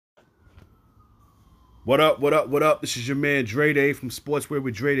What up, what up, what up? This is your man Dre Day from Sportswear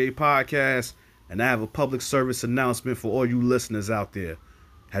with Dre Day Podcast, and I have a public service announcement for all you listeners out there.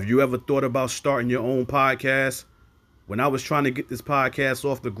 Have you ever thought about starting your own podcast? When I was trying to get this podcast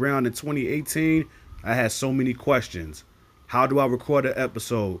off the ground in 2018, I had so many questions. How do I record an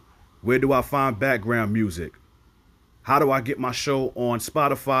episode? Where do I find background music? How do I get my show on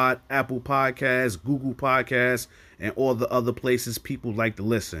Spotify, Apple Podcasts, Google Podcasts, and all the other places people like to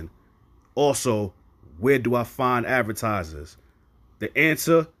listen? Also, where do I find advertisers? The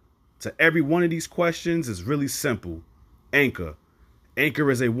answer to every one of these questions is really simple. Anchor.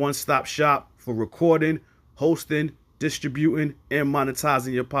 Anchor is a one-stop shop for recording, hosting, distributing, and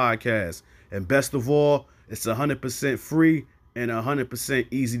monetizing your podcast. And best of all, it's 100% free and 100%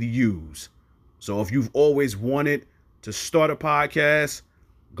 easy to use. So if you've always wanted to start a podcast,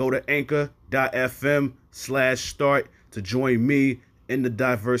 go to anchor.fm/start to join me in the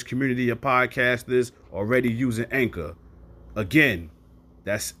diverse community of podcasters already using Anchor. Again,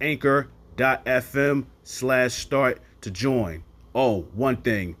 that's anchor.fm/start to join. Oh, one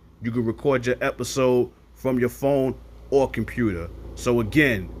thing, you can record your episode from your phone or computer. So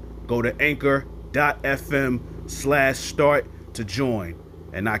again, go to anchor.fm/start to join.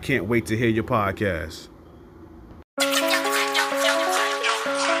 And I can't wait to hear your podcast.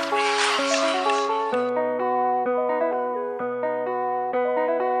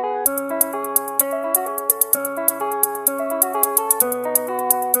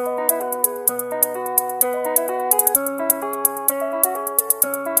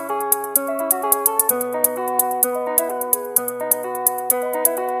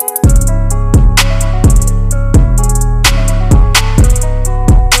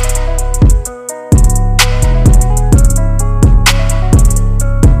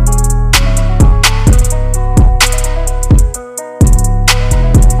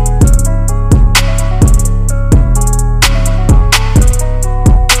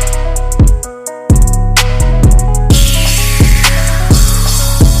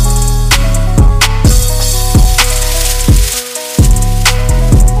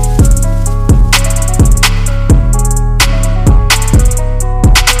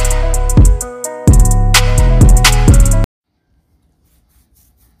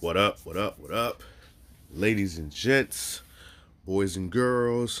 What up, what up, what up? Ladies and gents, boys and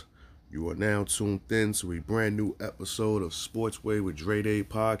girls, you are now tuned in to a brand new episode of Sportsway with Dre Day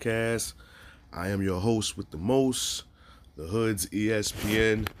Podcast. I am your host with the most, the Hood's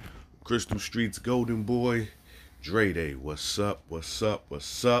ESPN, Crystal Street's Golden Boy, Dre Day. What's up, what's up,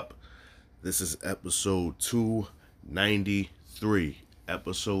 what's up? This is episode 293,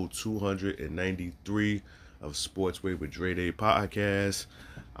 episode 293 of Sportsway with Dre Day Podcast.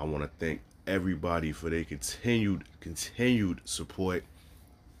 I want to thank everybody for their continued support.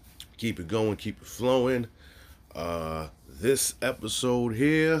 Keep it going, keep it flowing. This episode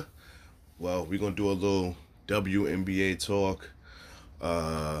here, well, we're going to do a little WNBA talk.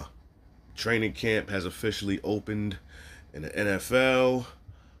 Training camp has officially opened in the NFL.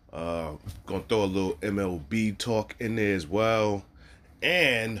 Going to throw a little MLB talk in there as well.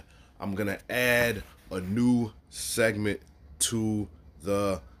 And I'm going to add a new segment to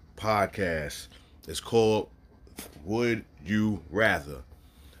the podcast. It's called Would You Rather.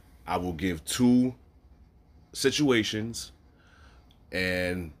 I will give two situations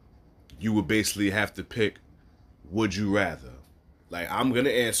and you would basically have to pick would you rather. Like, I'm going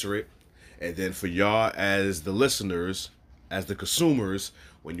to answer it, and then for y'all as the listeners, as the consumers,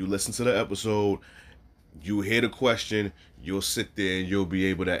 when you listen to the episode, you hear the question, you'll sit there and you'll be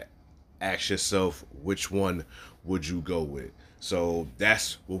able to ask yourself which one would you go with. So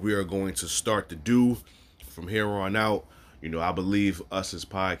that's what we are going to start to do from here on out. You know, I believe us as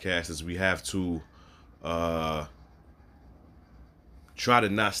podcasters, we have to try to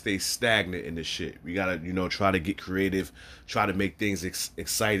not stay stagnant in this shit. We gotta, try to get creative, try to make things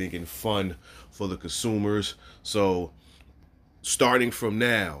exciting and fun for the consumers. So starting from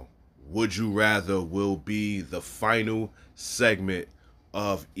now, Would You Rather will be the final segment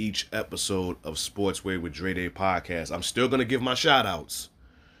of each episode of Sportsway with Dre Day Podcast. I'm still going to give my shout outs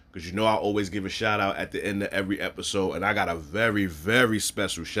because I always give a shout out at the end of every episode, and I got a very, very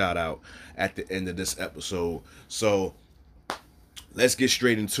special shout out at the end of this episode. So let's get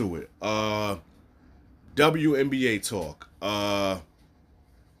straight into it. WNBA Talk.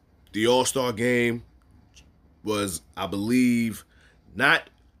 The All-Star game was, I believe, not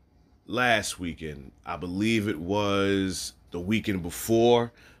last weekend. I believe it was the weekend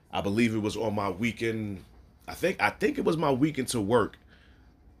before. I believe it was on my weekend. I think it was my weekend to work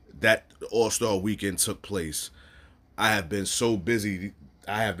that the All-Star weekend took place. I have been so busy.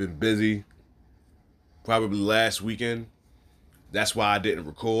 I have been busy probably last weekend. That's why I didn't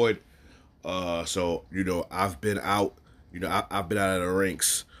record. So I've been out. I've been out of the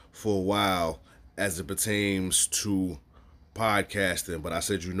rinks for a while as it pertains to podcasting. But I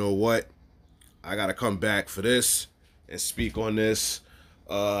said, you know what? I gotta come back for this and speak on this.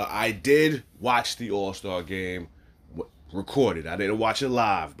 I did watch the All-Star game recorded. I didn't watch it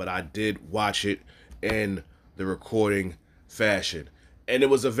live, but I did watch it in the recording fashion. And it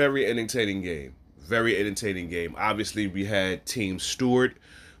was a very entertaining game. Very entertaining game. Obviously, we had Team Stewart,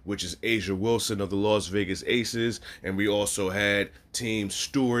 which is Asia Wilson of the Las Vegas Aces. And we also had Team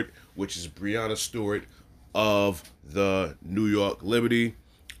Stewart, which is Breanna Stewart of the New York Liberty.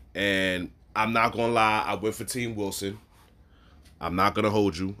 And I'm not going to lie, I went for Team Wilson. I'm not going to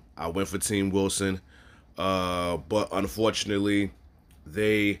hold you. I went for Team Wilson. But unfortunately,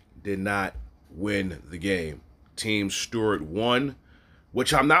 they did not win the game. Team Stewart won,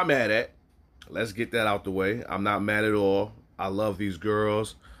 which I'm not mad at. Let's get that out the way. I'm not mad at all. I love these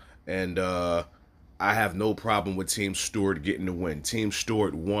girls, and I have no problem with Team Stewart getting the win. Team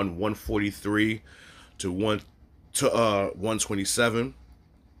Stewart won 143 to 127,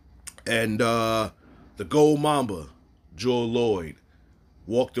 and the Gold Mamba, Joel Lloyd,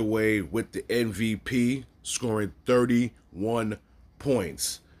 walked away with the MVP, scoring 31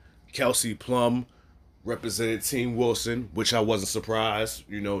 points. Kelsey Plum represented Team Wilson, which I wasn't surprised.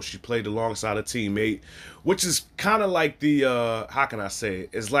 She played alongside a teammate, which is kind of like the how can I say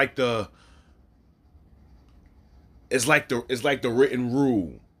it? It's like the written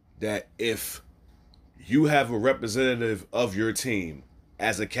rule that if you have a representative of your team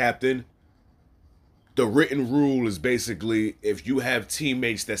as a captain, the written rule is basically if you have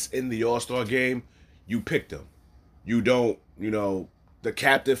teammates that's in the All-Star game, you pick them. You don't, the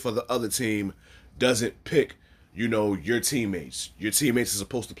captain for the other team doesn't pick, your teammates. Your teammates are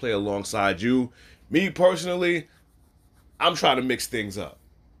supposed to play alongside you. Me personally, I'm trying to mix things up.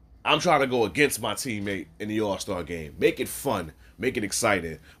 I'm trying to go against my teammate in the All-Star game. Make it fun. Make it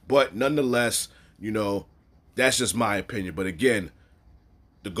exciting. But nonetheless, that's just my opinion. But again,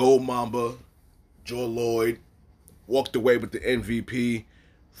 the Gold Mamba, Joel Lloyd, walked away with the MVP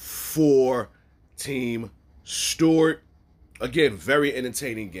for Team Stewart. Again, very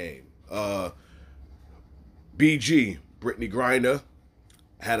entertaining game. BG, Brittany Griner,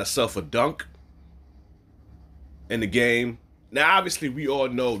 had herself a dunk in the game. Now, obviously, we all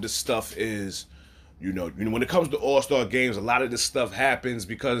know this stuff is, when it comes to All-Star games, a lot of this stuff happens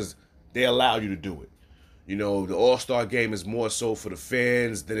because they allow you to do it. The All-Star game is more so for the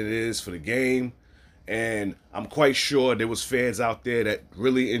fans than it is for the game. And I'm quite sure there was fans out there that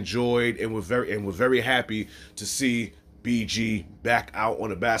really enjoyed and were very happy to see BG back out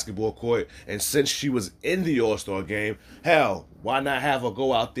on the basketball court. And since she was in the All-Star game, hell, why not have her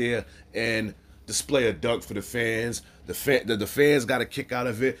go out there and display a dunk for the fans? The fans got a kick out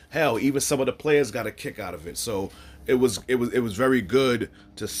of it. Hell, even some of the players got a kick out of it. So it was very good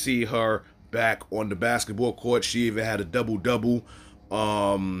to see her back on the basketball court. She even had a double-double,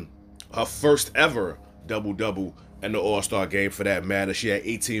 her first ever double-double in the All-Star game for that matter. She had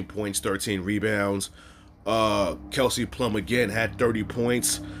 18 points, 13 rebounds. Kelsey Plum again had 30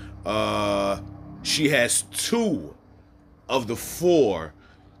 points. She has 2 of the 4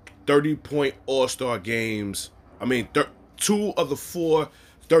 30-point All-Star games. 2 of the 4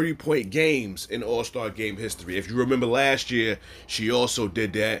 30-point games in All-Star game history. If you remember last year, she also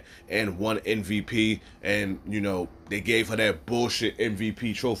did that and won MVP. And, they gave her that bullshit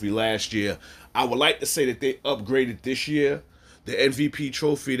MVP trophy last year. I would like to say that they upgraded this year. The MVP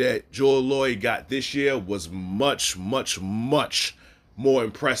trophy that Joel Lloyd got this year was much, much, much more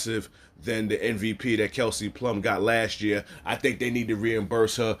impressive than the MVP that Kelsey Plum got last year. I think they need to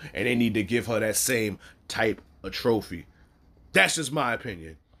reimburse her and they need to give her that same type of trophy. That's just my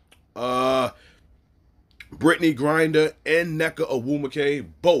opinion. Brittany Griner and Nneka Onwuemeke,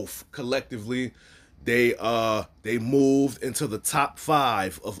 both collectively, they moved into the top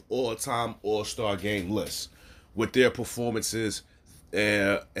 5 of all-time All-Star game lists with their performances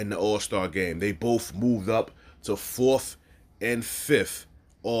in the All-Star game. They both moved up to 4th and 5th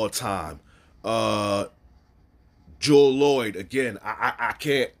all-time. Joel Lloyd, again, I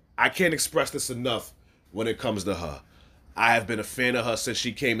can't express this enough when it comes to her. I have been a fan of her since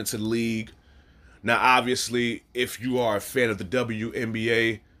she came into the league. Now, obviously, if you are a fan of the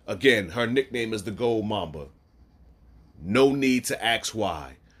WNBA, again, her nickname is the Gold Mamba. No need to ask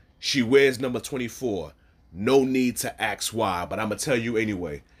why. She wears number 24. No need to ask why, but I'm going to tell you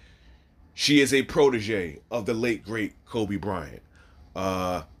anyway. She is a protege of the late, great Kobe Bryant.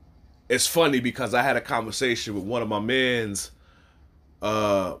 It's funny because I had a conversation with one of my mans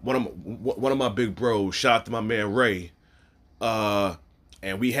one of my big bros, shout out to my man Ray,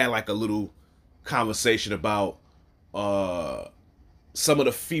 and we had like a little conversation about some of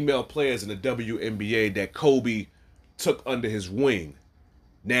the female players in the WNBA that Kobe took under his wing.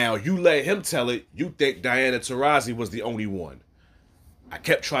 Now, you let him tell it, you think Diana Taurasi was the only one. I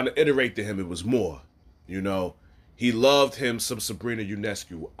kept trying to iterate to him it was more. You know, he loved him some Sabrina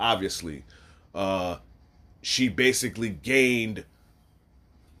Ionescu, obviously. She basically gained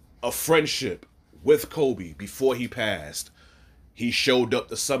a friendship with Kobe before he passed. He showed up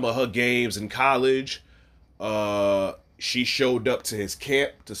to some of her games in college. She showed up to his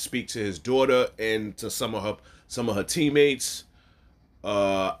camp to speak to his daughter and to some of her teammates.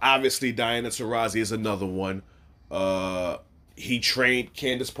 Obviously, Diana Taurasi is another one. He trained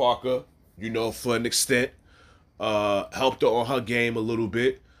Candace Parker, you know, for an extent. Helped her on her game a little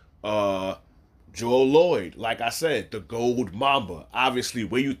bit. Joel Lloyd, like I said, the Gold Mamba. Obviously,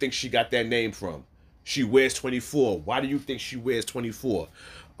 where you think she got that name from? She wears 24. Why do you think she wears 24?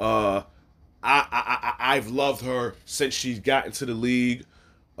 I've loved her since she's got into the league.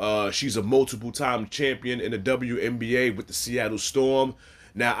 She's a multiple-time champion in the WNBA with the Seattle Storm.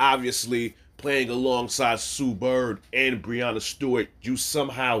 Now, obviously, playing alongside Sue Bird and Breanna Stewart, you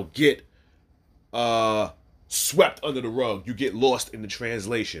somehow get swept under the rug. You get lost in the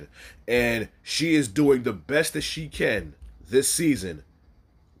translation. And she is doing the best that she can this season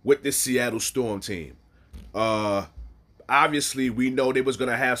with this Seattle Storm team. Obviously, we know they was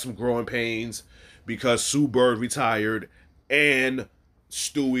going to have some growing pains because Sue Bird retired and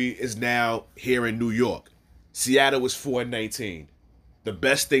Stewie is now here in New York. Seattle is 4-19. The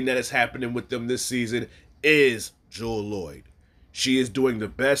best thing that is happening with them this season is Joel Lloyd. She is doing the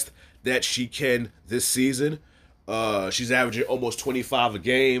best that she can this season. She's averaging almost 25 a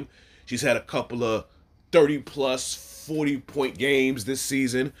game. She's had a couple of 30-plus, 40-point games this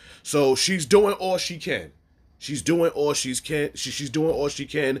season. So she's doing all she can. She's doing all she can. She's doing all she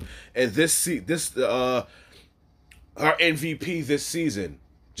can. And her MVP this season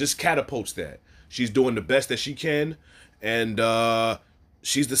just catapults that. She's doing the best that she can. And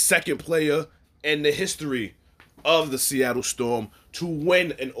she's the second player in the history of the Seattle Storm to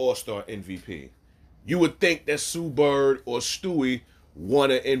win an All-Star MVP. You would think that Sue Bird or Stewie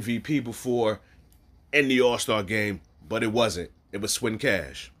won an MVP before in the All-Star game, but it wasn't. It was Swin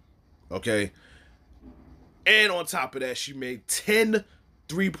Cash. Okay? And on top of that, she made 10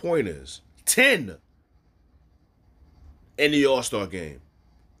 3-pointers. 10 in the All-Star game,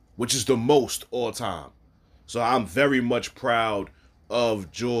 which is the most all time. So I'm very much proud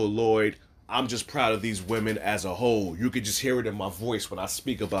of Joel Lloyd. I'm just proud of these women as a whole. You could just hear it in my voice when I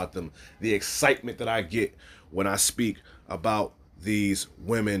speak about them. The excitement that I get when I speak about these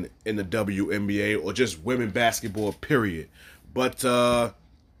women in the WNBA or just women basketball, period. But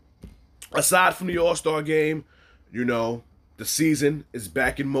aside from the All-Star game, you know, the season is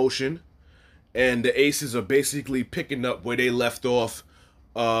back in motion. And the Aces are basically picking up where they left off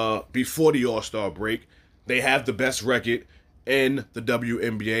before the All-Star break. They have the best record in the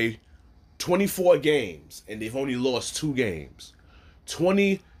WNBA. 24 games, and they've only lost 2 games.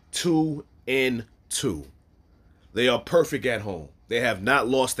 22-2. They are perfect at home. They have not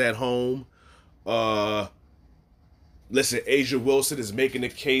lost at home. Listen, Asia Wilson is making a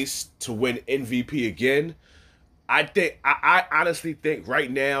case to win MVP again. I honestly think right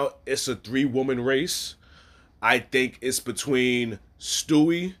now it's a 3-woman race. I think it's between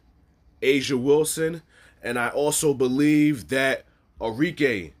Stewie, Asia Wilson, and I also believe that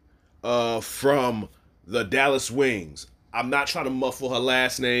Enrique from the Dallas Wings. I'm not trying to muffle her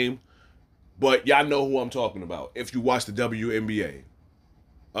last name, but y'all know who I'm talking about if you watch the WNBA.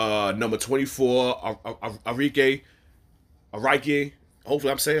 Number 24, Enrique.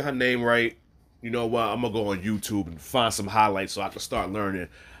 Hopefully I'm saying her name right. You know what? I'm going to go on YouTube and find some highlights so I can start learning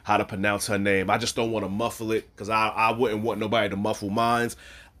how to pronounce her name. I just don't want to muffle it because I wouldn't want nobody to muffle mine.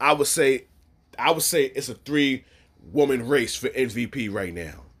 I would say it's a 3-woman race for MVP right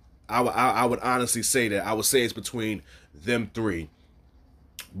now. I would honestly say that. I would say it's between them 3.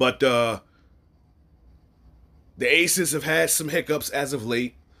 But the Aces have had some hiccups as of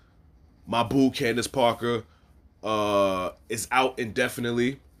late. My boo, Candace Parker, is out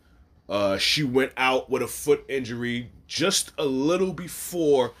indefinitely. She went out with a foot injury just a little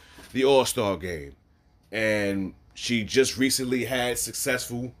before the All-Star game. And she just recently had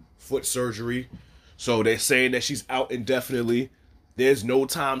successful foot surgery. So they're saying that she's out indefinitely. There's no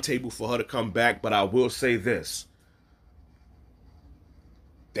timetable for her to come back, but I will say this.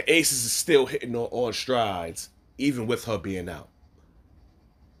 The Aces is still hitting on strides, even with her being out.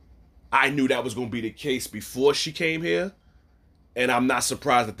 I knew that was going to be the case before she came here, And I'm not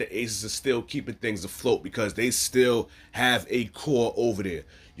surprised that the Aces are still keeping things afloat because they still have a core over there.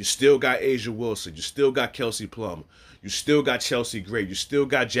 You still got Asia Wilson. You still got Kelsey Plum. You still got Chelsea Gray. You still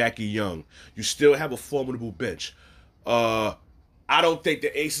got Jackie Young. You still have a formidable bench. I don't think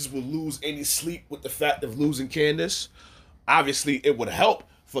the Aces will lose any sleep with the fact of losing Candace. Obviously, it would help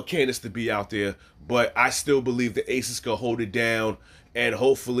for Candace to be out there, but I still believe the Aces can hold it down, and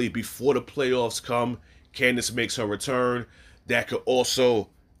hopefully before the playoffs come, Candace makes her return. That could also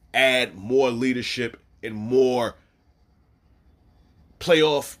add more leadership and more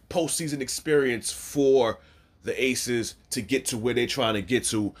playoff postseason experience for the Aces to get to where they're trying to get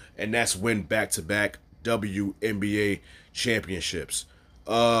to, and that's win back-to-back WNBA championships.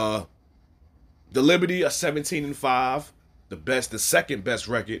 The Liberty are 17-5, the second best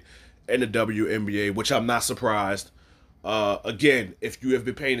record in the WNBA, which I'm not surprised. Again, if you have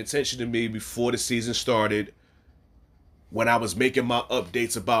been paying attention to me before the season started, when I was making my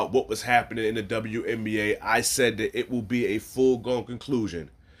updates about what was happening in the WNBA, I said that it will be a full-blown conclusion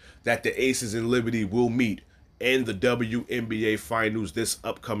that the Aces and Liberty will meet in the WNBA finals this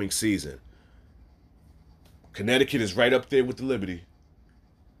upcoming season. Connecticut is right up there with the Liberty.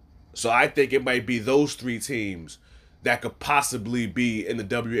 So I think it might be those three teams that could possibly be in the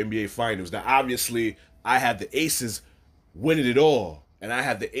WNBA finals. Now, obviously, I have the Aces winning it all, and I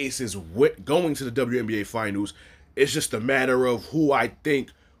have the Aces going to the WNBA finals. It's just a matter of who I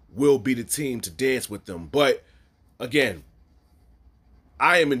think will be the team to dance with them. But, again,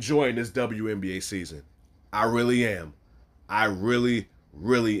 I am enjoying this WNBA season. I really am. I really,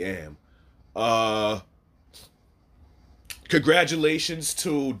 really am. Congratulations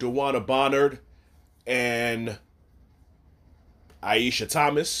to Dewana Bonnard and Aisha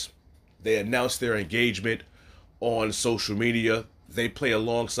Thomas. They announced their engagement on social media. They play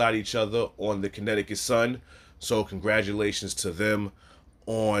alongside each other on the Connecticut Sun. So congratulations to them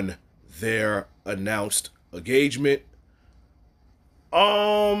on their announced engagement.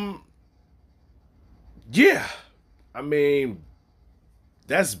 Yeah. I mean,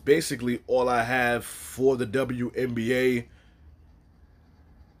 that's basically all I have for the WNBA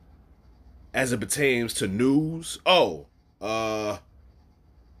as it pertains to news. I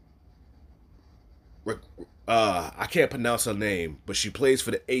can't pronounce her name, but she plays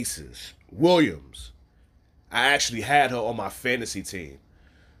for the Aces. Williams. I actually had her on my fantasy team.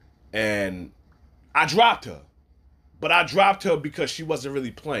 And I dropped her. But I dropped her because she wasn't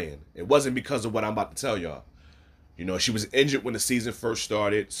really playing. It wasn't because of what I'm about to tell y'all. You know, she was injured when the season first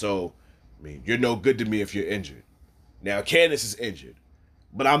started. So, I mean, you're no good to me if you're injured. Now, Candace is injured.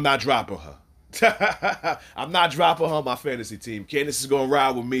 But I'm not dropping her. I'm not dropping her on my fantasy team. Candace is going to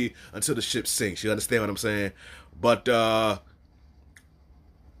ride with me until the ship sinks. You understand what I'm saying? But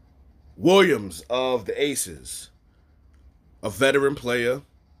Williams of the Aces, a veteran player,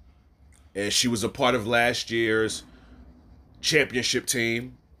 and she was a part of last year's championship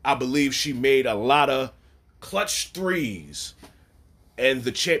team. I believe she made a lot of clutch threes in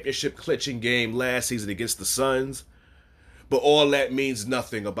the championship clinching game last season against the Suns. But all that means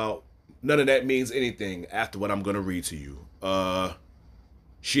nothing about, none of that means anything after what I'm going to read to you.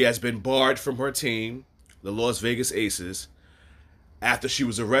 She has been barred from her team, the Las Vegas Aces, after she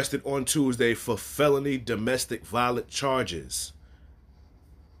was arrested on Tuesday for felony domestic violence charges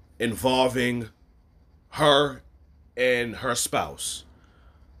involving her and her spouse.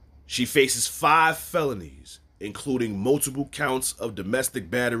 She faces 5 felonies, including multiple counts of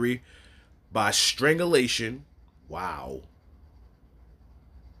domestic battery by strangulation,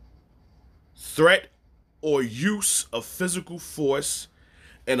 threat or use of physical force,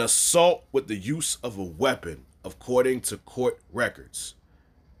 and assault with the use of a weapon, according to court records.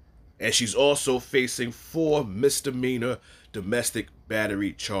 And she's also facing 4 misdemeanor domestic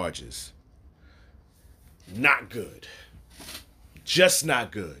battery charges. Not good. Just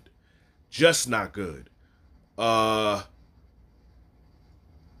not good. Just not good. The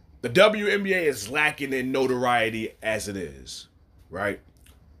WNBA is lacking in notoriety as it is, right?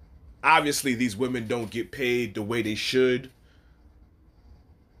 Obviously, these women don't get paid the way they should.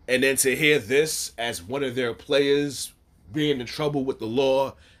 And then to hear this as one of their players being in trouble with the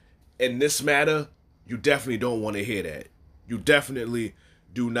law in this matter, you definitely don't want to hear that. You definitely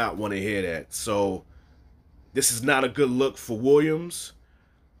do not want to hear that. So this is not a good look for Williams.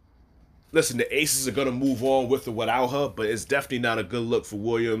 Listen, the Aces are going to move on with or without her, but it's definitely not a good look for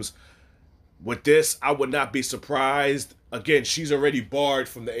Williams. With this, I would not be surprised. Again, she's already barred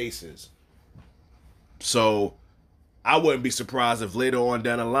from the Aces. So I wouldn't be surprised if later on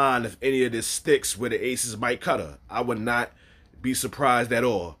down the line, if any of this sticks where the Aces might cut her. I would not be surprised at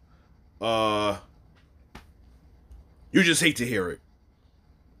all. You just hate to hear it.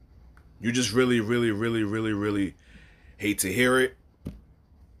 You just really, really, really, really, really hate to hear it.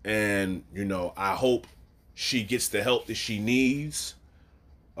 And, you know, I hope she gets the help that she needs.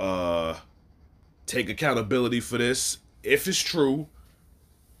 Take accountability for this, if it's true.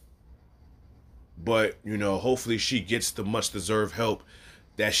 But, you know, hopefully she gets the much-deserved help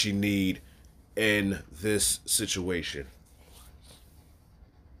that she need in this situation.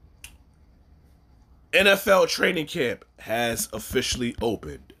 NFL training camp has officially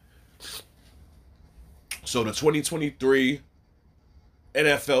opened. So the 2023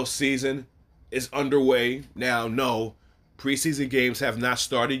 NFL season is underway. Now, no, preseason games have not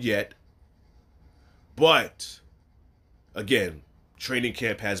started yet. But, again, training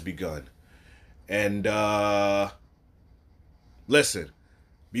camp has begun. And, listen,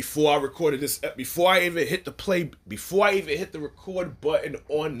 before I even hit the record button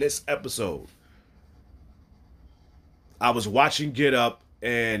on this episode, I was watching Get Up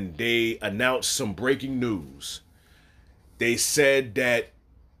and they announced some breaking news. They said that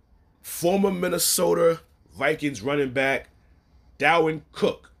former Minnesota Vikings running back Dalvin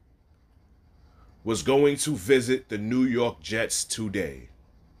Cook was going to visit the New York Jets today.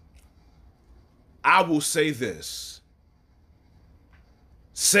 I will say this.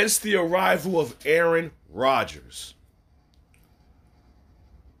 Since the arrival of Aaron Rodgers,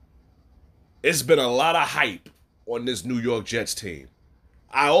 it's been a lot of hype on this New York Jets team.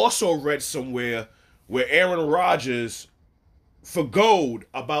 I also read somewhere where Aaron Rodgers forgoed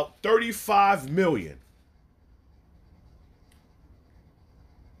about $35 million.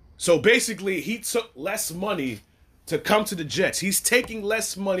 So basically, he took less money to come to the Jets. He's taking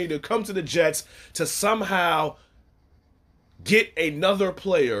less money to come to the Jets to somehow get another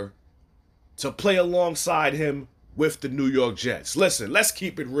player to play alongside him with the New York Jets. Listen, let's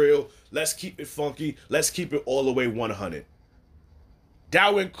keep it real. Let's keep it funky. Let's keep it all the way 100.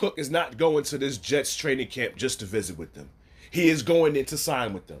 Dalvin Cook is not going to this Jets training camp just to visit with them. He is going in to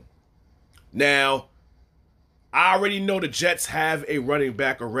sign with them. Now, I already know the Jets have a running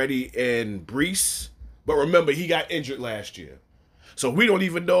back already in Brees, but remember, he got injured last year. So we don't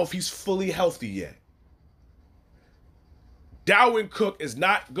even know if he's fully healthy yet. Dalvin Cook is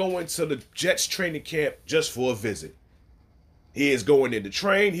not going to the Jets training camp just for a visit. He is going in to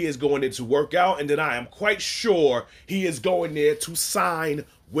train, he is going in to work out, and then I am quite sure he is going there to sign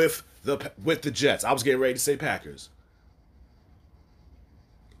with the Jets. I was getting ready to say Packers.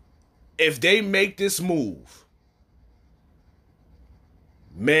 If they make this move,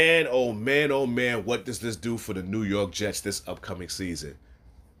 man, oh man, what does this do for the New York Jets this upcoming season?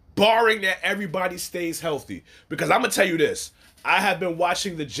 Barring that everybody stays healthy. Because I'm going to tell you this. I have been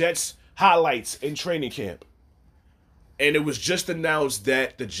watching the Jets highlights in training camp. And it was just announced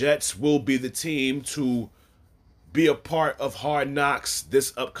that the Jets will be the team to be a part of Hard Knocks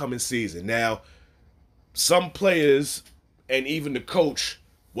this upcoming season. Now, some players and even the coach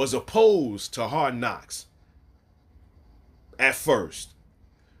was opposed to Hard Knocks at first.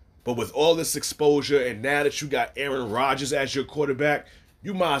 But with all this exposure and now that you got Aaron Rodgers as your quarterback,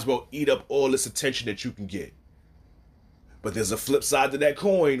 you might as well eat up all this attention that you can get. But there's a flip side to that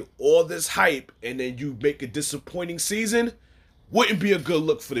coin. All this hype and then you make a disappointing season wouldn't be a good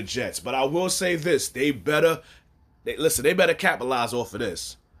look for the Jets. But I will say this. They better capitalize off of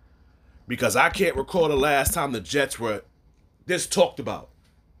this. Because I can't recall the last time the Jets were this talked about.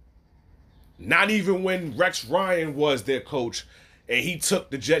 Not even when Rex Ryan was their coach and he took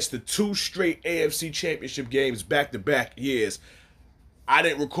the Jets to 2 straight AFC championship games back-to-back years. I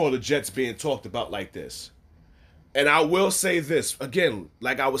didn't recall the Jets being talked about like this. And I will say this, again,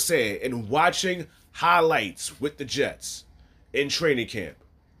 like I was saying, in watching highlights with the Jets in training camp,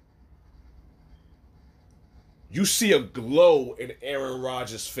 you see a glow in Aaron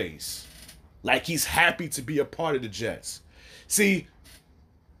Rodgers' face. Like he's happy to be a part of the Jets. See,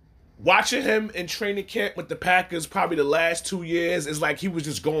 watching him in training camp with the Packers probably the last 2 years is like he was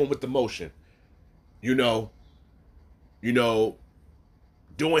just going with the motion. You know,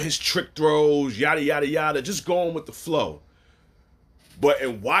 doing his trick throws, yada, yada, yada, just going with the flow. But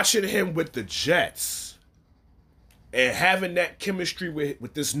in watching him with the Jets and having that chemistry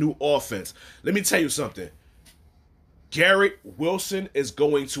with this new offense, let me tell you something. Garrett Wilson is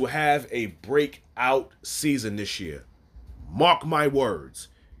going to have a breakout season this year. Mark my words.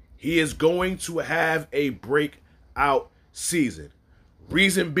 He is going to have a breakout season.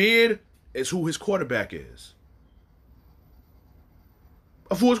 Reason being is who his quarterback is.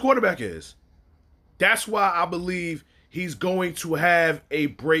 Of who his quarterback is. That's why I believe he's going to have a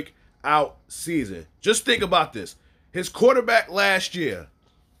breakout season. Just think about this. His quarterback last year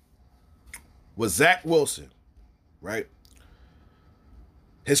was Zach Wilson. right?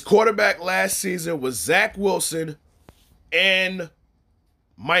 His quarterback last season was Zach Wilson and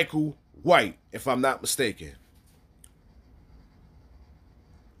Michael White, if I'm not mistaken.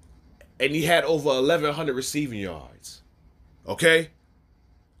 And he had over 1,100 receiving yards. Okay?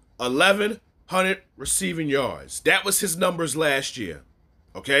 1,100 receiving yards. That was his numbers last year.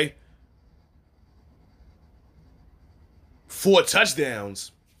 Okay? 4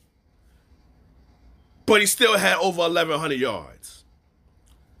 touchdowns. But he still had over 1,100 yards.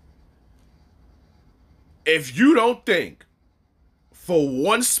 If you don't think for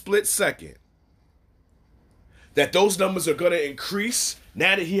one split second that those numbers are going to increase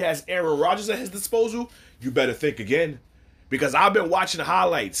now that he has Aaron Rodgers at his disposal, you better think again. Because I've been watching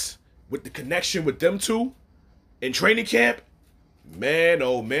highlights with the connection with them two in training camp. Man,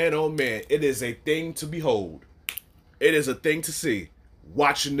 oh man, oh man. It is a thing to behold. It is a thing to see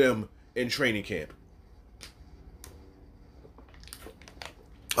watching them in training camp.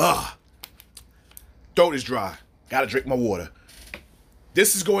 Throat is dry. Gotta drink my water.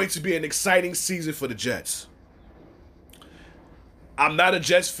 This is going to be an exciting season for the Jets. I'm not a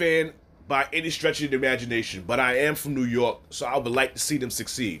Jets fan by any stretch of the imagination, but I am from New York, so I would like to see them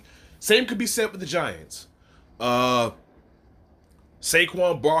succeed. Same could be said with the Giants. Saquon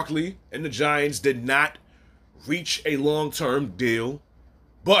Barkley and the Giants did not reach a long-term deal,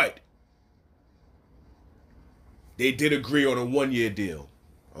 but they did agree on a 1-year deal,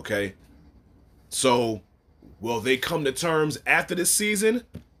 okay? So, will they come to terms after this season?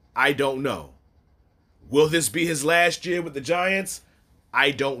 I don't know. Will this be his last year with the Giants?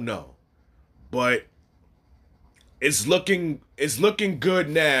 I don't know. But it's looking good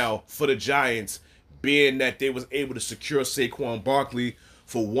now for the Giants, being that they was able to secure Saquon Barkley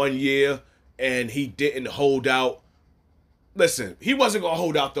for 1 year, and he didn't hold out. Listen, he wasn't going to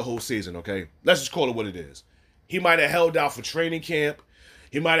hold out the whole season, okay? Let's just call it what it is. He might have held out for training camp.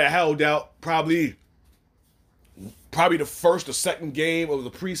 He might have held out probably the first or second game of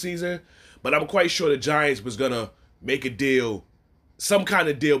the preseason, but I'm quite sure the Giants was going to make a deal, some kind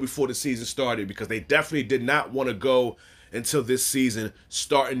of deal before the season started, because they definitely did not want to go until this season,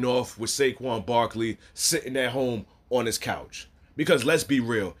 starting off with Saquon Barkley sitting at home on his couch. Because let's be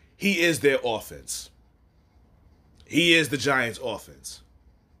real, he is their offense. He is the Giants' offense.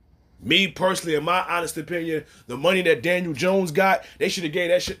 Me personally, in my honest opinion, the money that Daniel Jones got, they should have gave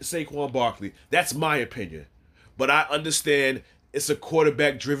that shit to Saquon Barkley. That's my opinion. But I understand it's a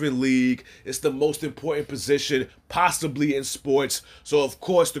quarterback-driven league. It's the most important position possibly in sports. So, of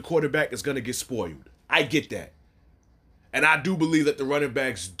course, the quarterback is going to get spoiled. I get that. And I do believe that the running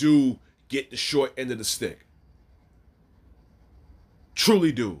backs do get the short end of the stick.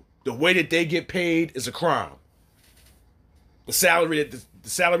 Truly do. The way that they get paid is a crime. The salary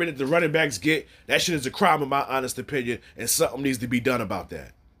that the running backs get, that shit is a crime in my honest opinion, and something needs to be done about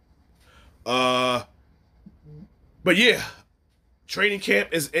that. But yeah, training camp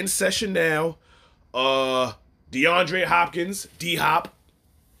is in session now. DeAndre Hopkins, D-Hop,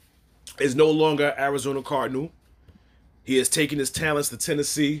 is no longer Arizona Cardinal. He has taken his talents to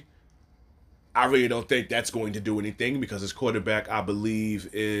Tennessee. I really don't think that's going to do anything because his quarterback, I believe,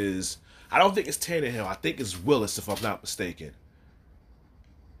 is... I don't think it's Tannehill. I think it's Willis, if I'm not mistaken.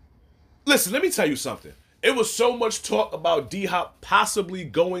 Listen, let me tell you something. It was so much talk about D-Hop possibly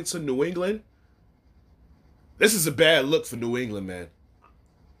going to New England. This is a bad look for New England, man.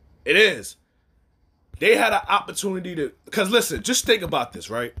 It is. They had an opportunity to... Because listen, just think about this,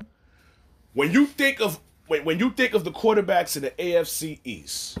 right? When you think of the quarterbacks in the AFC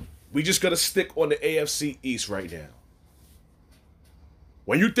East, we just got to stick on the AFC East right now.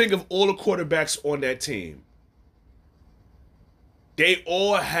 When you think of all the quarterbacks on that team, they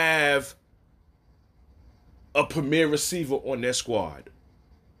all have a premier receiver on their squad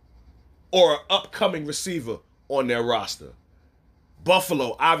or an upcoming receiver on their roster.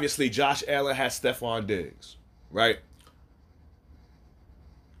 Buffalo, obviously, Josh Allen has Stephon Diggs, right?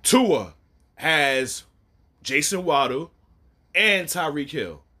 Tua has Jason Waddle and Tyreek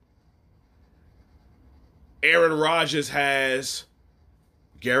Hill. Aaron Rodgers has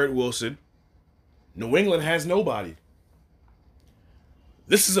Garrett Wilson. New England has nobody.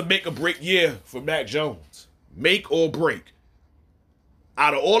 This is a make or break year for Mac Jones. Make or break.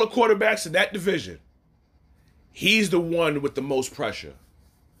 Out of all the quarterbacks in that division, he's the one with the most pressure.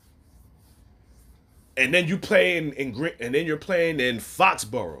 And then you're playing in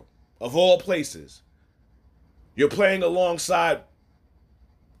Foxborough, of all places. You're playing alongside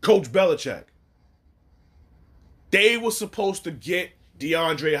Coach Belichick. They were supposed to get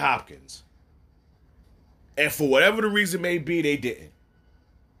DeAndre Hopkins. And for whatever the reason may be, they didn't.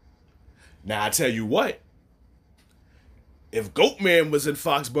 Now, I tell you what. If Goatman was in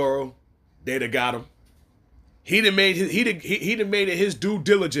Foxborough, they'd have got him. He'd have made it his due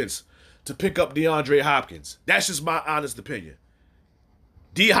diligence to pick up DeAndre Hopkins. That's just my honest opinion.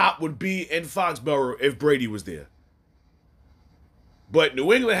 D-Hop would be in Foxborough if Brady was there. But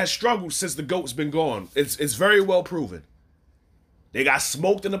New England has struggled since the GOAT's been gone. It's very well proven. They got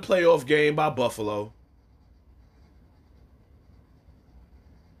smoked in the playoff game by Buffalo.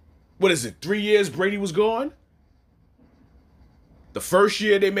 What is it, 3 years Brady was gone? The first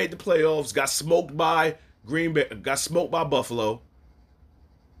year they made the playoffs, got smoked by Green Bay, got smoked by Buffalo.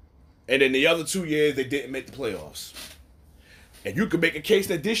 And then the other 2 years, they didn't make the playoffs. And you could make a case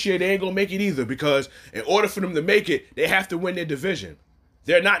that this year they ain't going to make it either, because in order for them to make it, they have to win their division.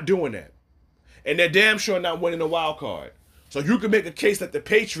 They're not doing that. And they're damn sure not winning the wild card. So you can make a case that the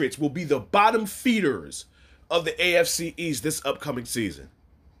Patriots will be the bottom feeders of the AFC East this upcoming season.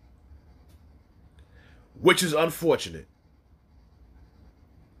 Which is unfortunate.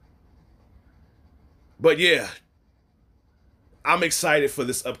 But yeah, I'm excited for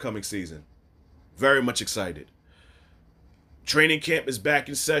this upcoming season. Very much excited. Training camp is back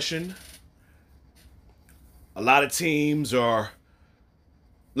in session. A lot of teams are...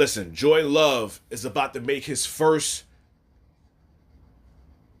 Listen, Joy Love is about to make his first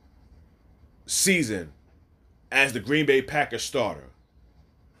season as the Green Bay Packers starter.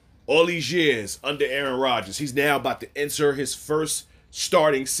 All these years under Aaron Rodgers, he's now about to enter his first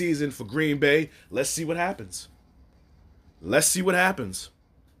starting season for Green Bay. Let's see what happens. Let's see what happens.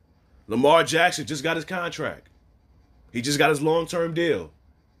 Lamar Jackson just got his contract. He just got his long-term deal.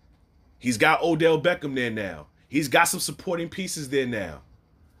 He's got Odell Beckham there now. He's got some supporting pieces there now.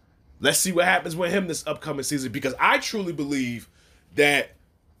 Let's see what happens with him this upcoming season, because I truly believe that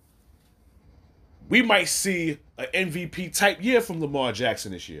we might see an MVP type year from Lamar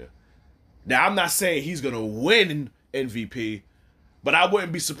Jackson this year. Now, I'm not saying he's going to win MVP, but I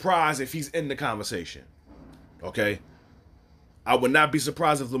wouldn't be surprised if he's in the conversation. Okay? I would not be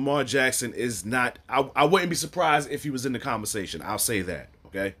surprised if Lamar Jackson is not... I wouldn't be surprised if he was in the conversation. I'll say that.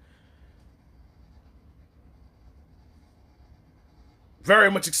 Okay? Very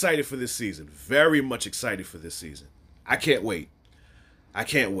much excited for this season. Very much excited for this season. I can't wait. I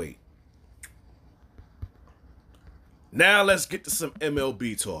can't wait. Now let's get to some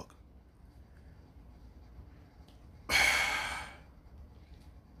MLB talk.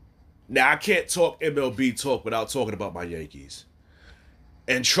 Now, I can't talk MLB talk without talking about my Yankees.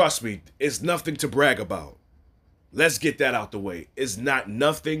 And trust me, it's nothing to brag about. Let's get that out the way. It's not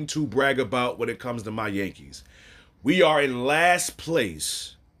nothing to brag about when it comes to my Yankees. We are in last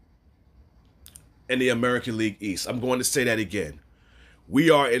place in the American League East. I'm going to say that again. We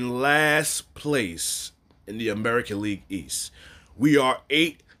are in last place in the American League East. We are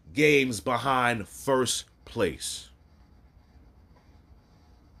 8 games behind first place.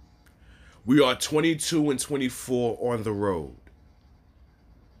 We are 22-24 on the road.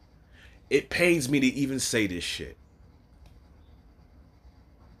 It pains me to even say this shit.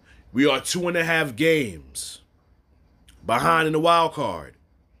 We are 2.5 games behind in the wild card.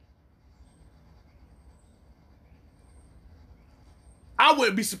 I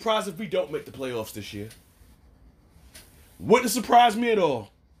wouldn't be surprised if we don't make the playoffs this year. Wouldn't surprise me at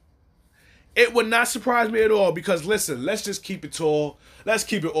all. It would not surprise me at all, because listen, let's just keep it tall. Let's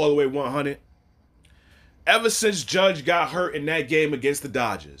keep it all the way 100. Ever since Judge got hurt in that game against the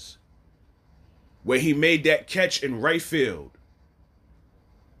Dodgers, where he made that catch in right field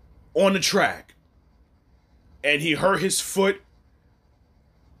on the track, and he hurt his foot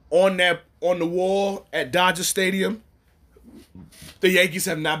on the wall at Dodger Stadium, the Yankees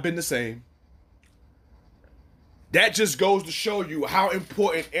have not been the same. That just goes to show you how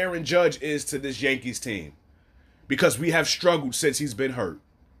important Aaron Judge is to this Yankees team, because we have struggled since he's been hurt.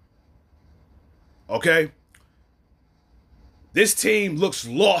 Okay? This team looks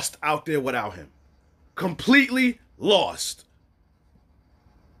lost out there without him. Completely lost.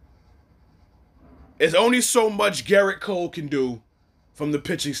 There's only so much Garrett Cole can do from the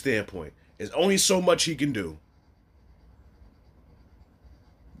pitching standpoint. There's only so much he can do.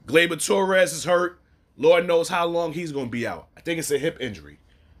 Gleyber Torres is hurt. Lord knows how long he's going to be out. I think it's a hip injury.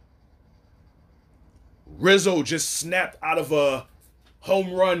 Rizzo just snapped out of a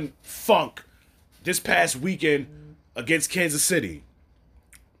home run funk this past weekend against Kansas City.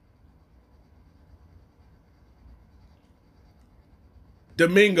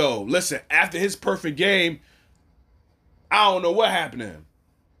 Domingo, listen, after his perfect game, I don't know what happened to him.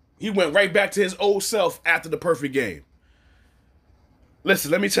 He went right back to his old self after the perfect game.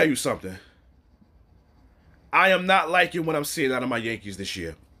 Listen, let me tell you something. I am not liking what I'm seeing out of my Yankees this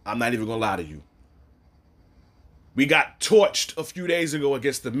year. I'm not even going to lie to you. We got torched a few days ago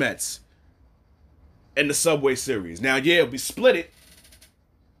against the Mets in the Subway Series. Now, yeah, we split it,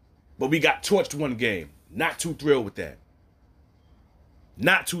 but we got torched one game. Not too thrilled with that.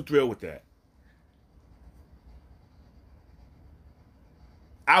 Not too thrilled with that.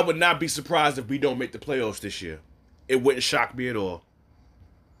 I would not be surprised if we don't make the playoffs this year. It wouldn't shock me at all.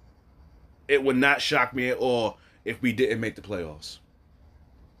 It would not shock me at all if we didn't make the playoffs.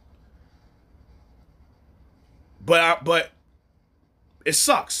 But it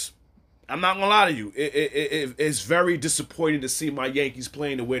sucks. I'm not gonna lie to you. It's very disappointing to see my Yankees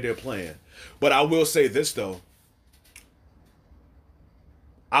playing the way they're playing. But I will say this though.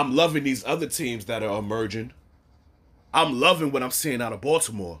 I'm loving these other teams that are emerging. I'm loving what I'm seeing out of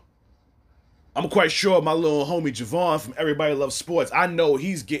Baltimore. I'm quite sure my little homie Javon from Everybody Loves Sports, I know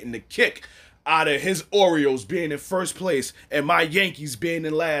he's getting the kick out of his Orioles being in first place and my Yankees being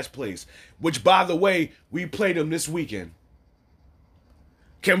in last place. Which, by the way, we played them this weekend.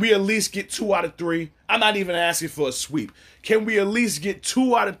 Can we at least get 2 out of 3? I'm not even asking for a sweep. Can we at least get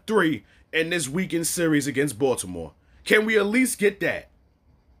 2 out of 3 in this weekend series against Baltimore? Can we at least get that?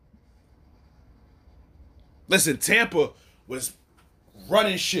 Listen, Tampa was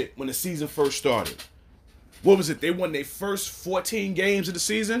running shit when the season first started. What was it? They won their first 14 games of the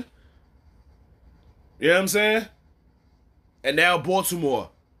season? You know what I'm saying? And now Baltimore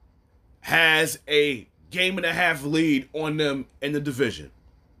has a 1.5 game lead on them in the division.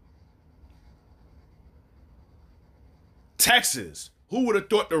 Texas, who would have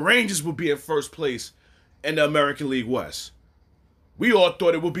thought the Rangers would be in first place in the American League West? We all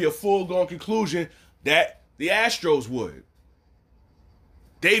thought it would be a foregone conclusion that the Astros would.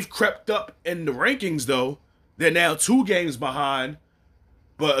 They've crept up in the rankings, though. They're now 2 games behind.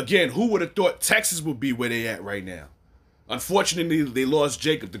 But again, who would have thought Texas would be where they at right now? Unfortunately, they lost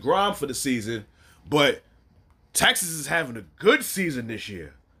Jacob deGrom for the season. But Texas is having a good season this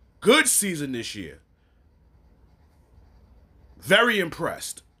year. Good season this year. Very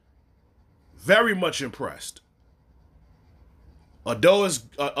impressed. Very much impressed. Adonis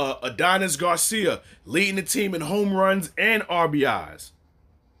Garcia leading the team in home runs and RBIs.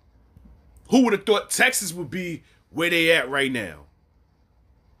 Who would have thought Texas would be where they at right now?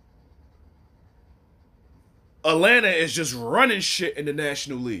 Atlanta is just running shit in the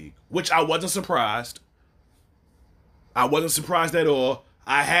National League, which I wasn't surprised. I wasn't surprised at all.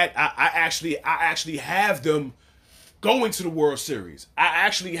 I actually have them going to the World Series. I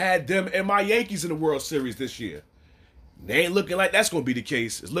actually had them and my Yankees in the World Series this year. They ain't looking like that's going to be the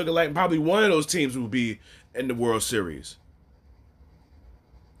case. It's looking like probably one of those teams will be in the World Series.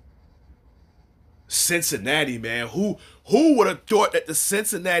 Cincinnati, man. Who would have thought that the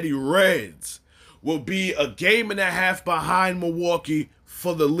Cincinnati Reds will be a 1.5 games behind Milwaukee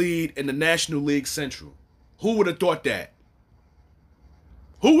for the lead in the National League Central? Who would have thought that?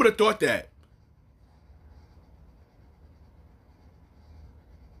 Who would have thought that?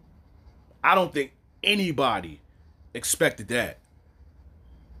 I don't think anybody expected that.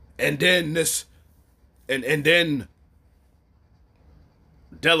 And then then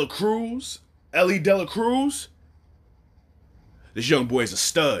Dela Cruz, Ellie Dela Cruz. This young boy is a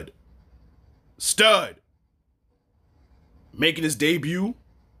stud. Stud. Making his debut.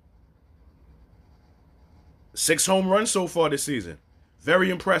 6 home runs so far this season. Very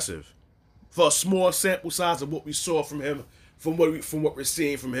impressive. For a small sample size of what we saw from him, from what we're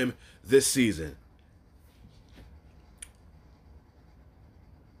seeing from him this season.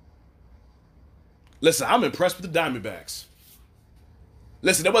 Listen, I'm impressed with the Diamondbacks.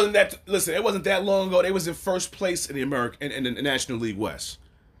 Listen, it wasn't that long ago. They was in first place in the National League West.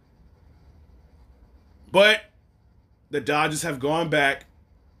 But the Dodgers have gone back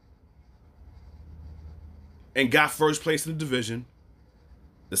and got first place in the division.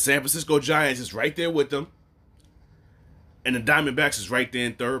 The San Francisco Giants is right there with them. And the Diamondbacks is right there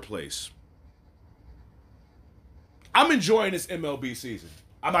in third place. I'm enjoying this MLB season.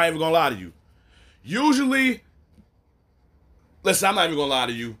 I'm not even going to lie to you. Usually, listen, I'm not even going to lie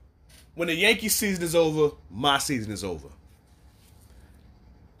to you. When the Yankees season is over, my season is over.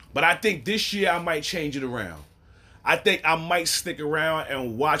 But I think this year I might change it around. I think I might stick around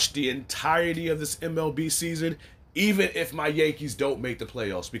and watch the entirety of this MLB season, even if my Yankees don't make the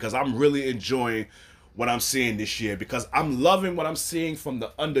playoffs, because I'm really enjoying what I'm seeing this year, because I'm loving what I'm seeing from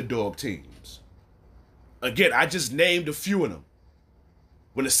the underdog teams. Again, I just named a few of them.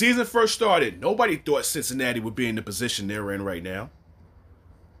 When the season first started, nobody thought Cincinnati would be in the position they're in right now.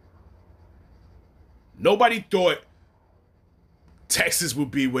 Nobody thought Texas would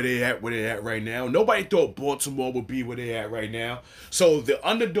be where they at right now. Nobody thought Baltimore would be where they at right now. So the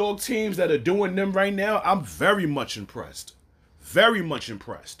underdog teams that are doing them right now, I'm very much impressed. Very much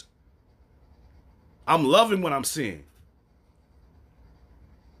impressed. I'm loving what I'm seeing.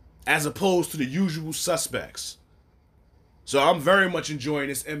 As opposed to the usual suspects. So I'm very much enjoying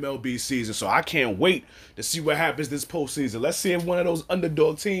this MLB season. So I can't wait to see what happens this postseason. Let's see if one of those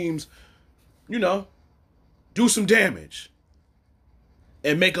underdog teams, do some damage.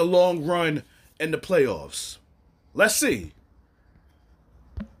 And make a long run in the playoffs. Let's see.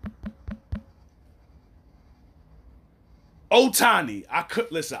 Ohtani, I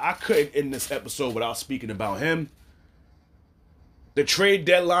couldn't end this episode without speaking about him. The trade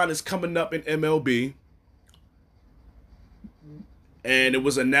deadline is coming up in MLB. And it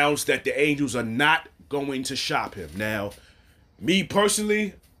was announced that the Angels are not going to shop him. Now, me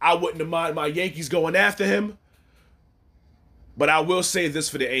personally, I wouldn't have minded my Yankees going after him. But I will say this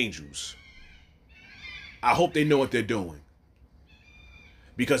for the Angels. I hope they know what they're doing.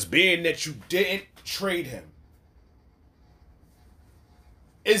 Because being that you didn't trade him,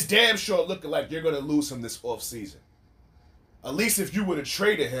 it's damn sure looking like you're going to lose him this offseason. At least if you would have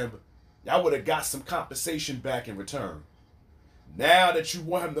traded him, y'all would have got some compensation back in return. Now that you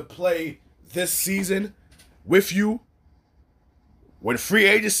want him to play this season with you, when free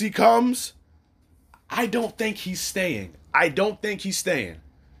agency comes, I don't think he's staying. I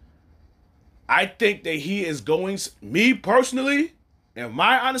think that he is going, me personally, in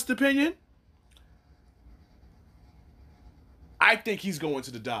my honest opinion, I think he's going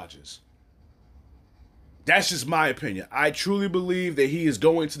to the Dodgers. That's just my opinion. I truly believe that he is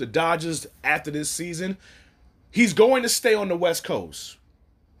going to the Dodgers after this season. He's going to stay on the West Coast.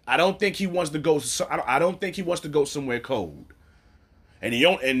 I don't think he wants to go. I don't think he wants to go somewhere cold. And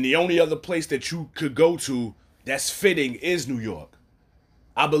the only other place that you could go to that's fitting is New York.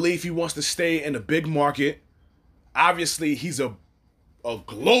 I believe he wants to stay in a big market. Obviously, he's a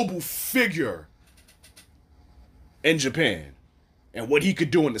global figure in Japan. And what he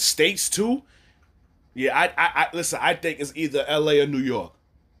could do in the States too. Yeah, I think it's either LA or New York.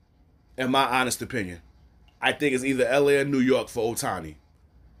 In my honest opinion. I think it's either LA or New York for Ohtani.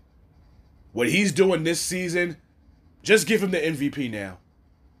 What he's doing this season, just give him the MVP now.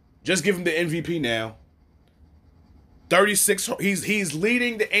 36. He's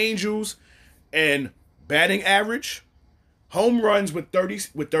leading the Angels in batting average, home runs with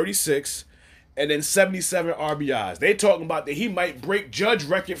 36, and then 77 RBIs. They talking about that he might break Judge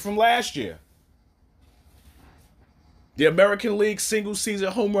record from last year. The American League single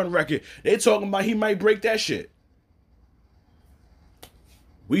season home run record. They talking about he might break that shit.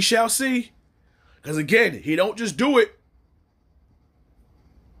 We shall see. Because again, he don't just do it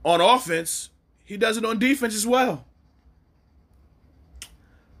on offense. He does it on defense as well.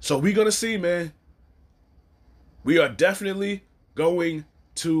 So we're going to see, man. We are definitely going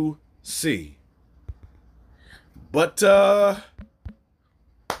to see. But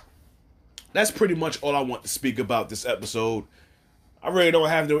that's pretty much all I want to speak about this episode. I really don't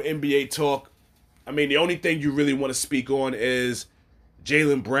have no NBA talk. I mean, the only thing you really want to speak on is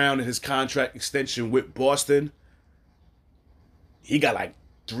Jaylen Brown and his contract extension with Boston. He got like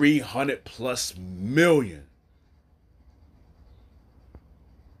 $300+ million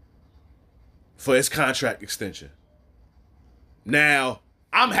for his contract extension. Now,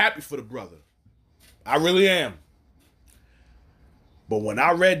 I'm happy for the brother. I really am. But when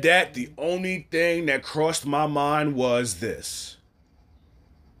I read that, the only thing that crossed my mind was this.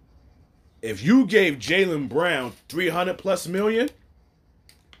 If you gave Jaylen Brown $300+ million,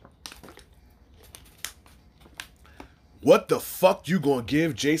 what the fuck you gonna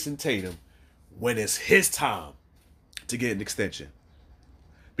give Jason Tatum when it's his time to get an extension?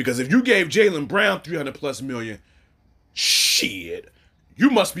 Because if you gave Jaylen Brown $300+ million, shit, you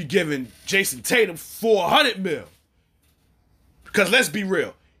must be giving Jason Tatum $400 million. Because let's be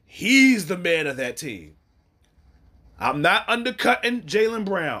real, he's the man of that team. I'm not undercutting Jaylen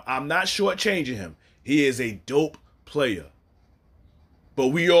Brown. I'm not shortchanging him. He is a dope player. But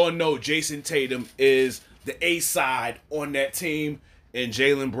we all know Jason Tatum is the A side on that team, and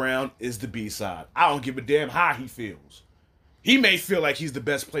Jaylen Brown is the B side. I don't give a damn how he feels. He may feel like he's the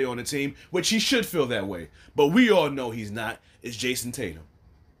best player on the team, which he should feel that way. But we all know he's not. It's Jason Tatum.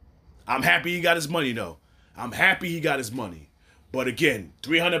 I'm happy he got his money, though. I'm happy he got his money. But again,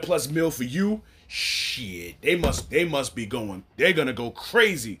 $300+ million for you, shit. They must be going. They're gonna go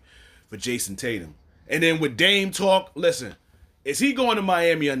crazy for Jason Tatum. And then with Dame talk, listen, is he going to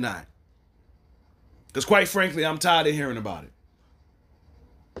Miami or not? Because quite frankly, I'm tired of hearing about it.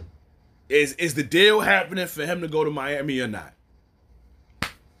 Is the deal happening for him to go to Miami or not?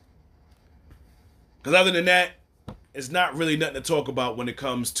 Because other than that, it's not really nothing to talk about when it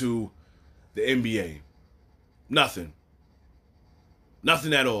comes to the NBA. Nothing.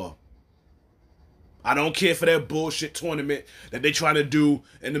 Nothing at all. I don't care for that bullshit tournament that they trying to do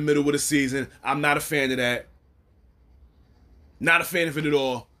in the middle of the season. I'm not a fan of that. Not a fan of it at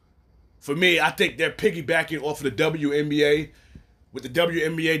all. For me, I think they're piggybacking off of the WNBA. When the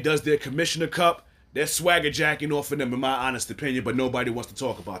WNBA does their Commissioner Cup, they're swagger jacking off of them, in my honest opinion, but nobody wants to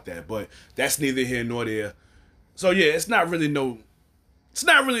talk about that. But that's neither here nor there. So yeah, it's not really no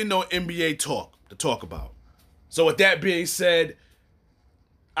NBA talk to talk about. So with that being said,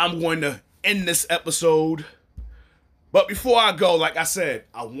 I'm going to end this episode. But before I go, like I said,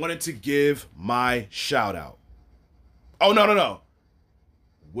 I wanted to give my shout out. Oh, no.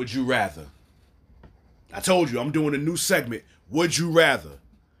 Would you rather? I told you, I'm doing a new segment. Would you rather?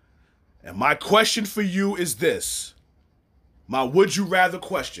 And my question for you is this. My would you rather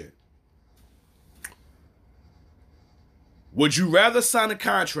question. Would you rather sign a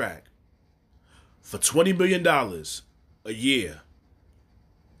contract for $20 million a year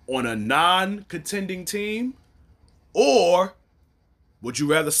on a non-contending team? Or would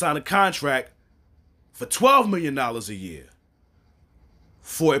you rather sign a contract for $12 million a year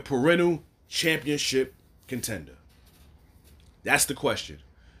for a perennial championship contender? That's the question.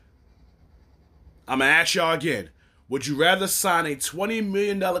 I'm going to ask y'all again. Would you rather sign a $20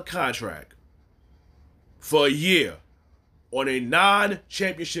 million contract for a year on a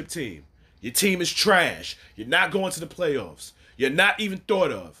non-championship team? Your team is trash. You're not going to the playoffs. You're not even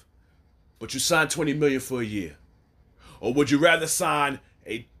thought of. But you signed $20 million for a year. Or would you rather sign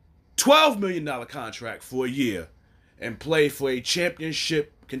a $12 million contract for a year and play for a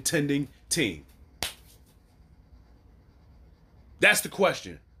championship contending team? That's the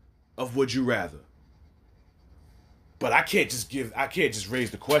question of would you rather. But I can't just raise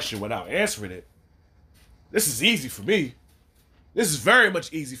the question without answering it. This is easy for me. This is very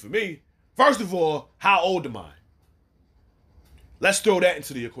much easy for me. First of all, how old am I? Let's throw that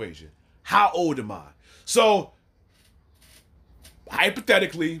into the equation. How old am I? So,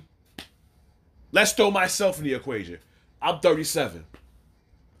 hypothetically, let's throw myself in the equation. I'm 37.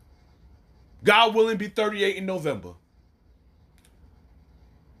 God willing, be 38 in November.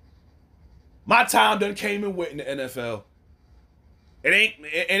 My time done came and went in the NFL. It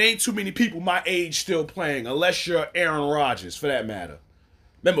ain't too many people my age still playing, unless you're Aaron Rodgers, for that matter.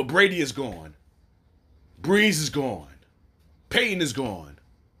 Remember, Brady is gone. Breeze is gone. Peyton is gone.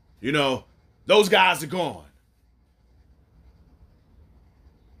 You know, those guys are gone.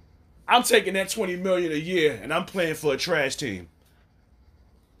 I'm taking that $20 million a year and I'm playing for a trash team.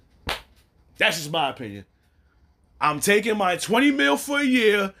 That's just my opinion. I'm taking my $20 million for a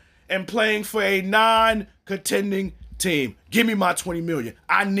year and playing for a non-contending team. Give me my $20 million.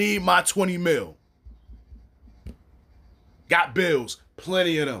 I need my $20 million. Got bills.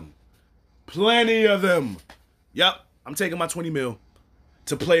 Plenty of them. Plenty of them. Yep. I'm taking my $20 million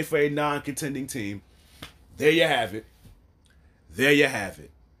to play for a non-contending team. There you have it. There you have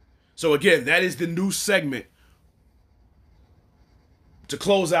it. So again, that is the new segment to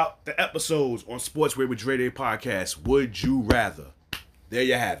close out the episodes on Sportswear with Dre Day podcast. Would you rather? There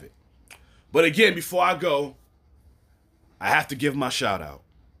you have it. But again, before I go, I have to give my shout out.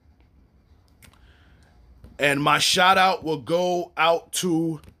 And my shout out will go out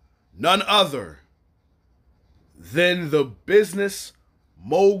to none other than the business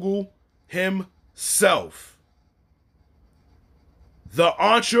mogul himself. The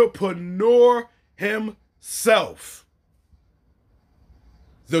entrepreneur himself.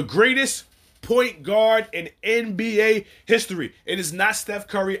 The greatest point guard in NBA history. It is not Steph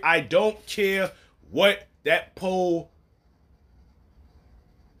Curry. I don't care what that poll.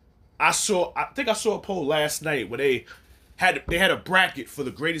 I think I saw a poll last night where they had a bracket for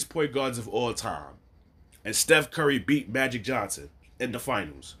the greatest point guards of all time. And Steph Curry beat Magic Johnson in the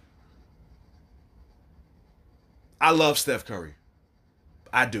finals. I love Steph Curry.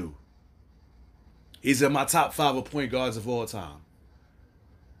 I do. He's in my top 5 of point guards of all time.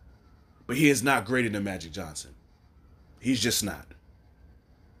 But he is not greater than Magic Johnson. He's just not.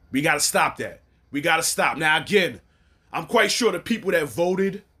 We got to stop that. We got to stop. Now, again, I'm quite sure the people that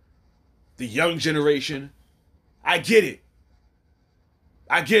voted, the young generation, I get it.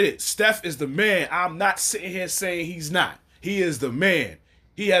 I get it. Steph is the man. I'm not sitting here saying he's not. He is the man.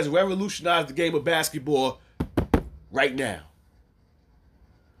 He has revolutionized the game of basketball right now.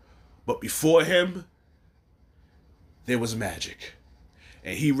 But before him, there was Magic.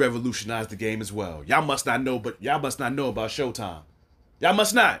 And he revolutionized the game as well. Y'all must not know, but y'all must not know about Showtime. Y'all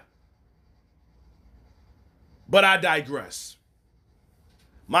must not. But I digress.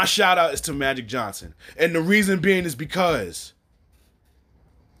 My shout out is to Magic Johnson. And the reason being is because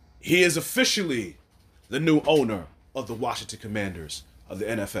he is officially the new owner of the Washington Commanders of the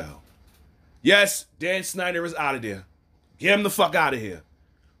NFL. Yes, Dan Snyder is out of there. Get him the fuck out of here.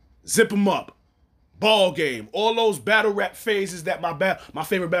 Zip him up. Ball game. All those battle rap phases that my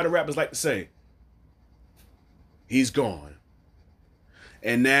favorite battle rappers like to say. He's gone.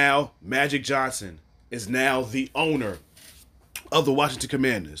 And now Magic Johnson is now the owner of the Washington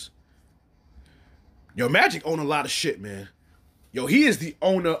Commanders. Yo, Magic own a lot of shit, man. Yo, he is the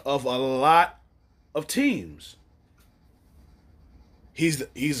owner of a lot of teams. He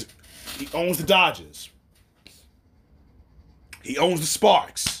owns the Dodgers. He owns the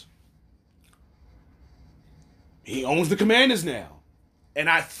Sparks. He owns the Commanders now. And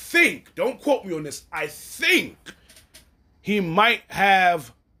I think, don't quote me on this, I think he might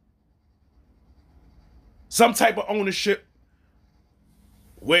have some type of ownership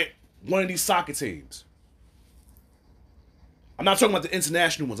with one of these soccer teams. I'm not talking about the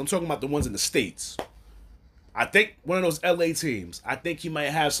international ones. I'm talking about the ones in the States. I think one of those LA teams, I think he might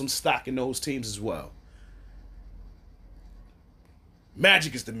have some stock in those teams as well.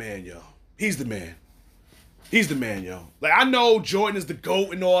 Magic is the man, yo. He's the man. He's the man, yo. Like, I know Jordan is the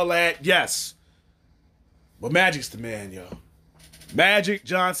GOAT and all that, yes. But Magic's the man, yo. Magic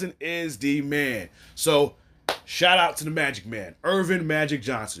Johnson is the man. So, shout out to the Magic Man. Irvin Magic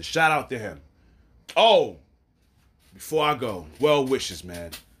Johnson. Shout out to him. Oh, before I go, well wishes,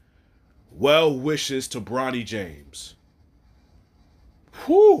 man. Well wishes to Bronny James.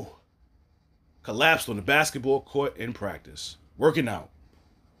 Whew. Collapsed on the basketball court in practice. Working out.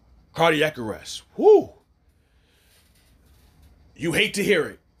 Cardiac arrest. Whew. You hate to hear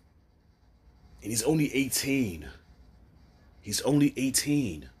it. And he's only 18. He's only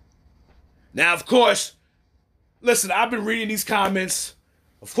 18. Now, of course, listen, I've been reading these comments.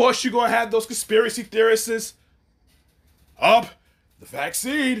 Of course, you're going to have those conspiracy theorists. The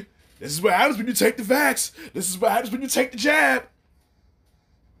vaccine. This is what happens when you take the vax. This is what happens when you take the jab.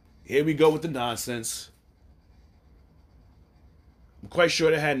 Here we go with the nonsense. I'm quite sure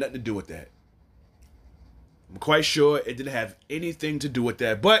that had nothing to do with that. I'm quite sure it didn't have anything to do with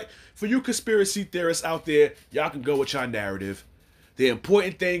that. But for you conspiracy theorists out there, y'all can go with your narrative. The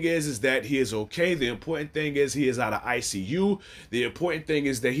important thing is that he is okay. The important thing is he is out of ICU. The important thing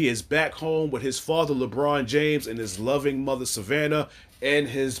is that he is back home with his father, LeBron James, and his loving mother, Savannah, and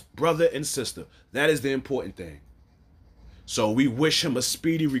his brother and sister. That is the important thing. So we wish him a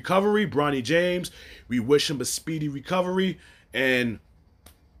speedy recovery, Bronny James. We wish him a speedy recovery, and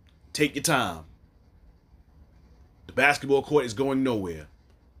take your time. The basketball court is going nowhere.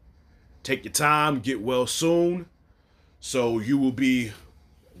 Take your time, get well soon, so you will be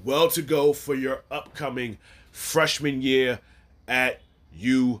well to go for your upcoming freshman year at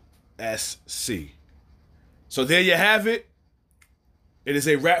USC. So there you have it. It is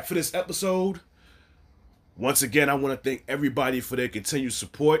a wrap for this episode. Once again, I want to thank everybody for their continued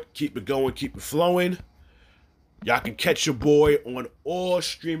support. Keep it going, keep it flowing. Y'all can catch your boy on all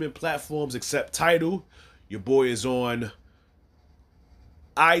streaming platforms except Tidal. Your boy is on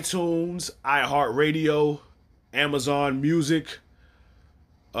iTunes, iHeartRadio, Amazon Music,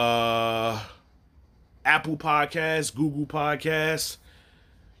 Apple Podcasts, Google Podcasts.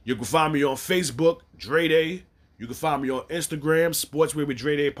 You can find me on Facebook, Dre Day. You can find me on Instagram, Sportswear with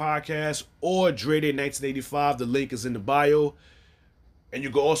Dre Day Podcast, or Dre Day 1985. The link is in the bio. And you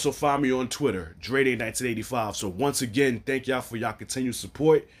can also find me on Twitter, Dre Day 1985. So once again, thank y'all for y'all continued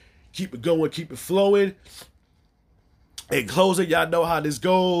support. Keep it going, keep it flowing. In closing, y'all know how this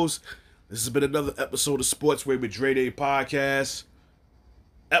goes. This has been another episode of Sportswear with Dre Day Podcast.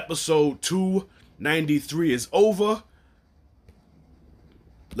 Episode 293 is over.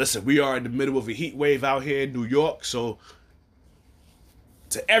 Listen, we are in the middle of a heat wave out here in New York. So,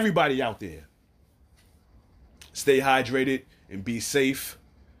 to everybody out there, stay hydrated and be safe.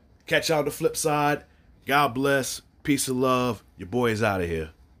 Catch y'all on the flip side. God bless. Peace and love. Your boy is out of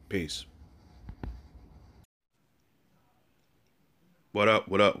here. Peace. What up,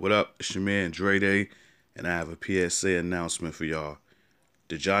 what up, what up? It's your man Dre Day, and I have a PSA announcement for y'all.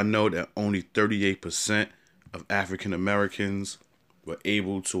 Did y'all know that only 38% of African Americans were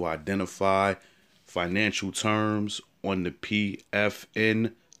able to identify financial terms on the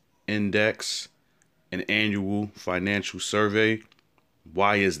PFN Index, an annual financial survey?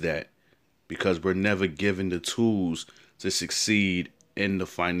 Why is that? Because we're never given the tools to succeed in the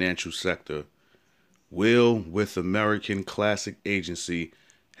financial sector. Will with American Classic Agency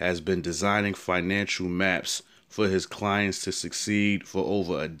has been designing financial maps for his clients to succeed for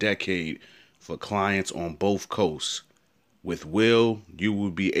over a decade for clients on both coasts. With Will, you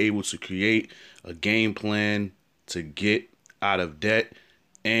will be able to create a game plan to get out of debt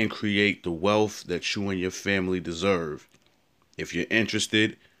and create the wealth that you and your family deserve. If you're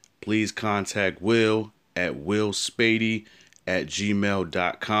interested, please contact Will at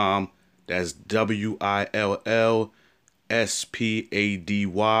willspady@gmail.com. That's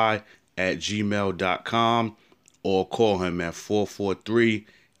WILLSPADY@gmail.com, or call him at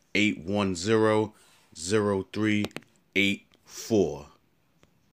 443-810-0384.